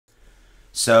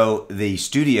So the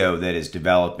studio that is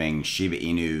developing Shiba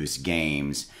Inu's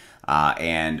games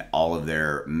and all of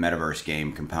their metaverse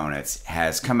game components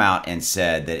has come out and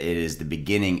said that it is the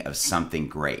beginning of something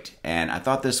great. And I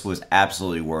thought this was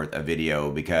absolutely worth a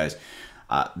video because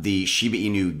the Shiba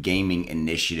Inu gaming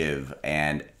initiative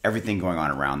and everything going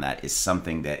on around that is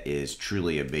something that is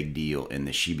truly a big deal in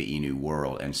the Shiba Inu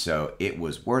world. And so it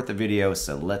was worth a video,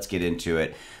 so let's get into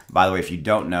it. By the way, if you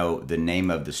don't know, the name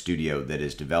of the studio that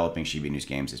is developing Shiba Inu's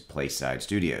games is Playside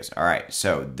Studios. All right,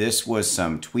 so this was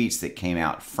some tweets that came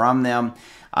out from them,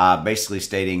 basically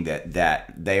stating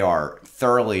that they are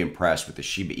thoroughly impressed with the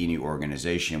Shiba Inu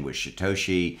organization, with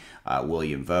Satoshi,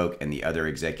 William Vogt, and the other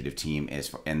executive team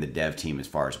and the dev team as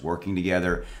far as working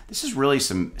together. This is really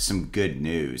some good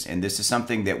news, and this is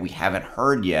something that we haven't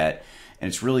heard yet. And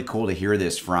it's really cool to hear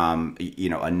this from, you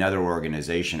know, another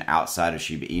organization outside of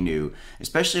Shiba Inu,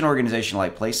 especially an organization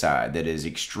like Playside that is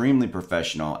extremely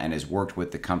professional and has worked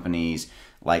with the companies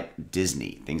like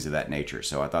Disney, things of that nature.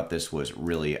 So I thought this was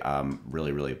really,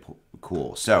 really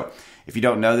cool. So if you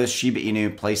don't know this, Shiba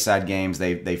Inu, Playside Games,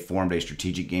 they formed a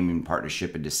strategic gaming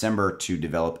partnership in December to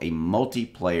develop a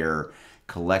multiplayer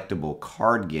collectible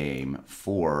card game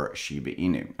for Shiba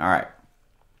Inu. All right.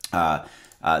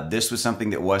 This was something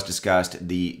that was discussed.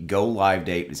 The go live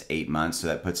date is 8 months, so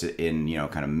that puts it in, you know,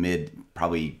 kind of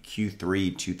probably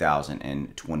Q3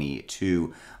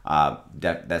 2022.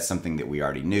 That's something that we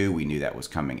already knew. We knew that was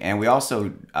coming, and we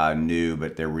also knew,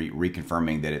 but they're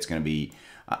reconfirming that it's going to be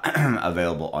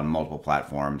available on multiple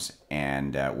platforms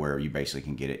and where you basically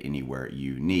can get it anywhere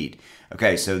you need.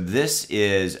 Okay, so this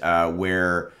is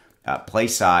where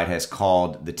Playside has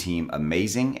called the team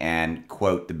amazing and,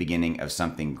 quote, the beginning of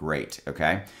something great,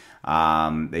 okay?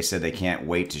 They said they can't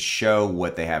wait to show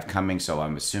what they have coming, so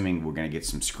I'm assuming we're going to get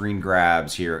some screen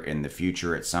grabs here in the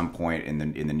future at some point in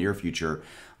the near future,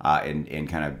 and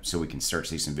kind of so we can start to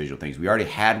see some visual things. We already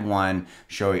had one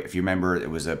show, if you remember,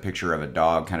 it was a picture of a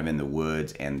dog kind of in the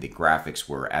woods, and the graphics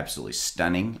were absolutely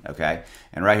stunning, okay?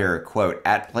 And right here, quote,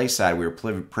 at Playside, we were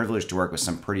privileged to work with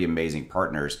some pretty amazing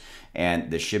partners,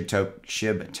 and the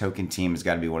SHIB token team has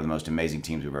got to be one of the most amazing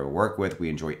teams we've ever worked with. We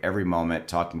enjoy every moment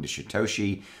talking to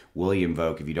Satoshi. William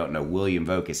Vogt, if you don't know, William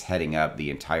Vogt is heading up the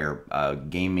entire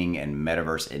gaming and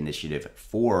metaverse initiative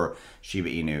for Shiba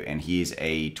Inu, and he's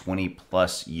a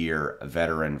 20-plus year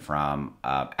veteran from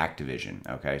Activision.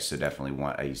 Okay, so definitely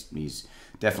he's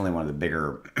definitely one of the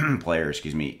bigger players,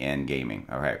 excuse me, in gaming.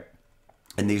 Okay.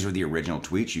 And these are the original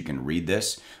tweets. You can read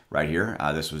this right here.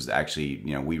 This was actually,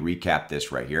 you know, we recapped this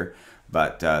right here.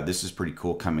 But this is pretty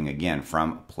cool coming again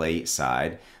from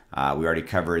Playside. We already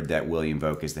covered that William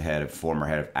Vogt is the former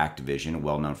head of Activision,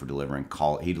 well known for delivering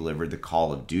he delivered the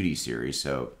Call of Duty series.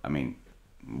 So, I mean,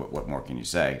 what more can you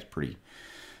say? It's pretty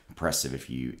impressive if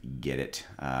you get it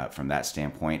from that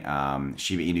standpoint.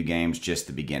 Shiba Inu games, just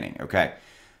the beginning. Okay.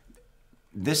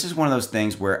 This is one of those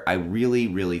things where I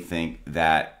really think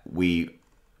that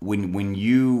when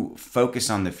you focus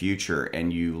on the future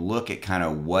and you look at kind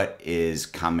of what is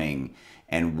coming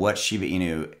and what Shiba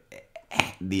Inu,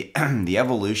 the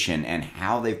evolution and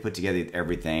how they've put together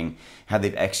everything, how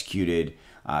they've executed.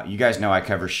 You guys know I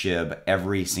cover SHIB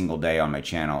every single day on my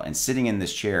channel, and sitting in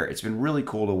this chair, it's been really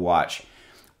cool to watch,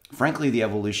 frankly, the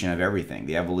evolution of everything,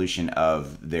 the evolution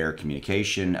of their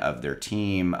communication, of their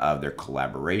team, of their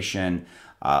collaboration,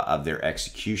 of their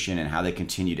execution, and how they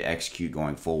continue to execute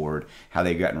going forward, how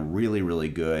they've gotten really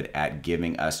good at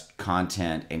giving us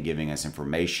content and giving us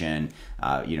information,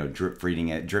 you know, drip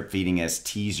feeding us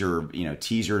teaser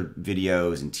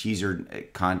videos and teaser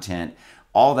content.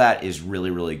 All that is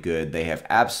really good. They have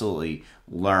absolutely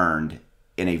learned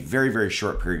in a very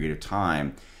short period of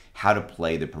time how to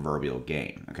play the proverbial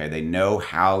game. Okay, they know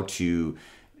how to.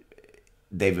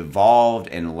 They've evolved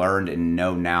and learned and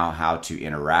know now how to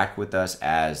interact with us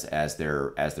as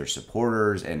their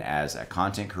supporters and as a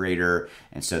content creator,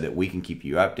 and so that we can keep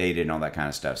you updated and all that kind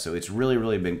of stuff. So it's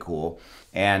really been cool,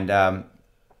 and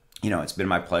you know, it's been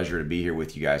my pleasure to be here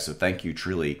with you guys. So thank you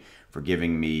truly for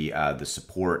giving me the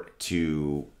support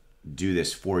to do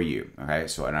this for you. Okay,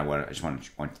 so and I just want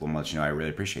to let you know I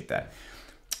really appreciate that.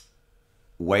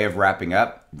 Way of wrapping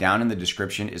up, down in the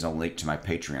description is a link to my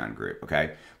Patreon group.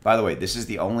 Okay. By the way, this is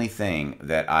the only thing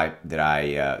that's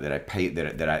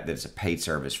a paid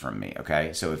service from me.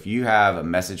 Okay. So if you have a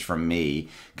message from me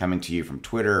coming to you from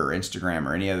Twitter or Instagram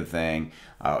or any other thing,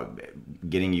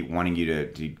 wanting you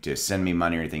to send me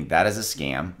money or anything, that is a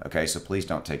scam. Okay. So please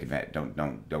don't take advantage.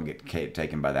 Don't get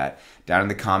taken by that. Down in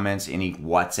the comments, any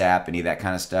WhatsApp, any of that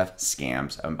kind of stuff,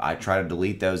 scams. I try to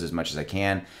delete those as much as I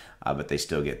can. But they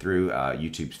still get through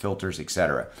YouTube's filters,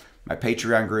 etc. My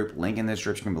Patreon group, link in the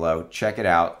description below. Check it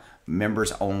out.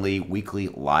 members only weekly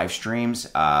live streams,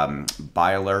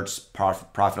 buy alerts,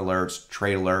 profit alerts,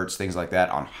 trade alerts, things like that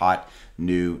on hot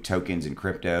new tokens and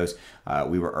cryptos.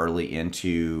 We were early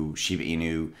into Shiba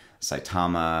Inu,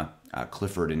 Saitama,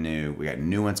 Clifford Inu. We got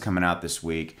new ones coming out this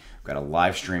week. We've got a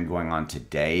live stream going on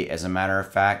today, as a matter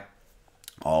of fact.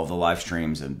 All the live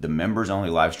streams, the members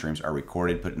only live streams are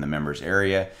recorded, put in the members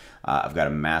area. I've got a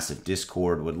massive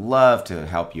Discord. Would love to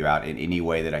help you out in any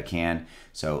way that I can.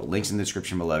 So links in the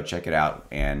description below. Check it out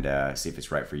and see if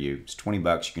it's right for you. It's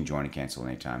 $20. You can join and cancel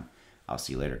anytime. I'll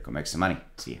see you later. Go make some money.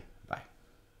 See ya.